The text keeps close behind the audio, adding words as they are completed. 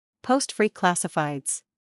Post free classifieds.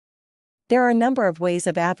 There are a number of ways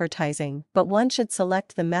of advertising, but one should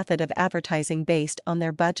select the method of advertising based on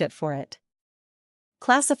their budget for it.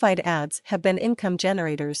 Classified ads have been income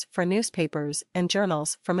generators for newspapers and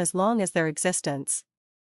journals from as long as their existence.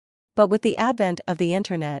 But with the advent of the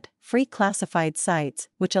internet, free classified sites,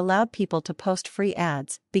 which allowed people to post free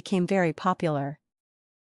ads, became very popular.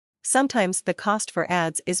 Sometimes the cost for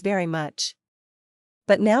ads is very much.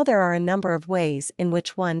 But now there are a number of ways in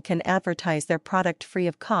which one can advertise their product free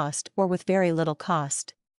of cost or with very little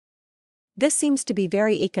cost. This seems to be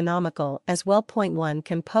very economical as well. One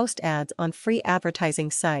can post ads on free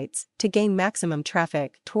advertising sites to gain maximum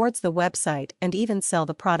traffic towards the website and even sell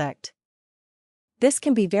the product. This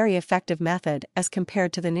can be a very effective method as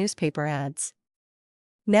compared to the newspaper ads.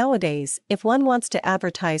 Nowadays, if one wants to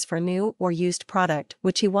advertise for new or used product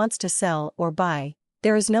which he wants to sell or buy,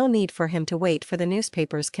 there is no need for him to wait for the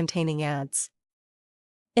newspapers containing ads.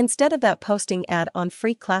 Instead of that, posting ad on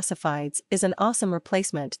free classifieds is an awesome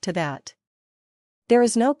replacement to that. There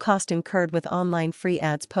is no cost incurred with online free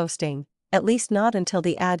ads posting, at least not until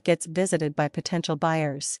the ad gets visited by potential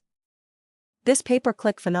buyers. This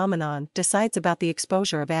pay-per-click phenomenon decides about the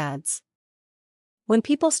exposure of ads. When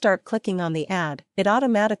people start clicking on the ad, it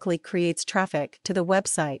automatically creates traffic to the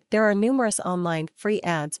website. There are numerous online free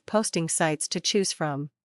ads posting sites to choose from.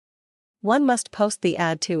 One must post the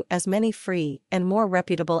ad to as many free and more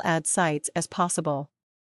reputable ad sites as possible.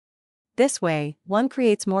 This way, one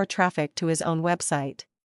creates more traffic to his own website.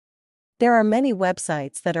 There are many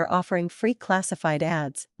websites that are offering free classified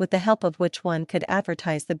ads, with the help of which one could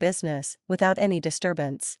advertise the business without any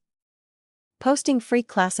disturbance. Posting free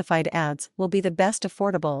classified ads will be the best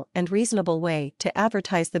affordable and reasonable way to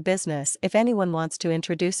advertise the business if anyone wants to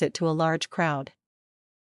introduce it to a large crowd.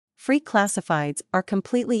 Free classifieds are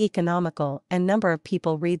completely economical and number of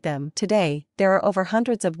people read them. Today, there are over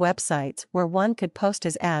hundreds of websites where one could post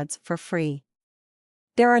his ads for free.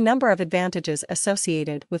 There are a number of advantages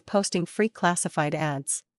associated with posting free classified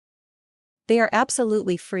ads. They are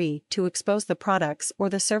absolutely free to expose the products or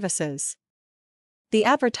the services. The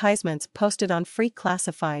advertisements posted on free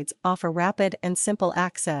classifieds offer rapid and simple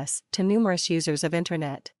access to numerous users of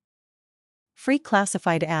internet. Free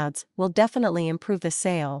classified ads will definitely improve the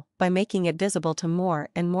sale by making it visible to more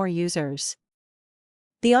and more users.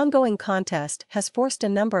 The ongoing contest has forced a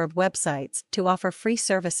number of websites to offer free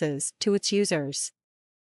services to its users.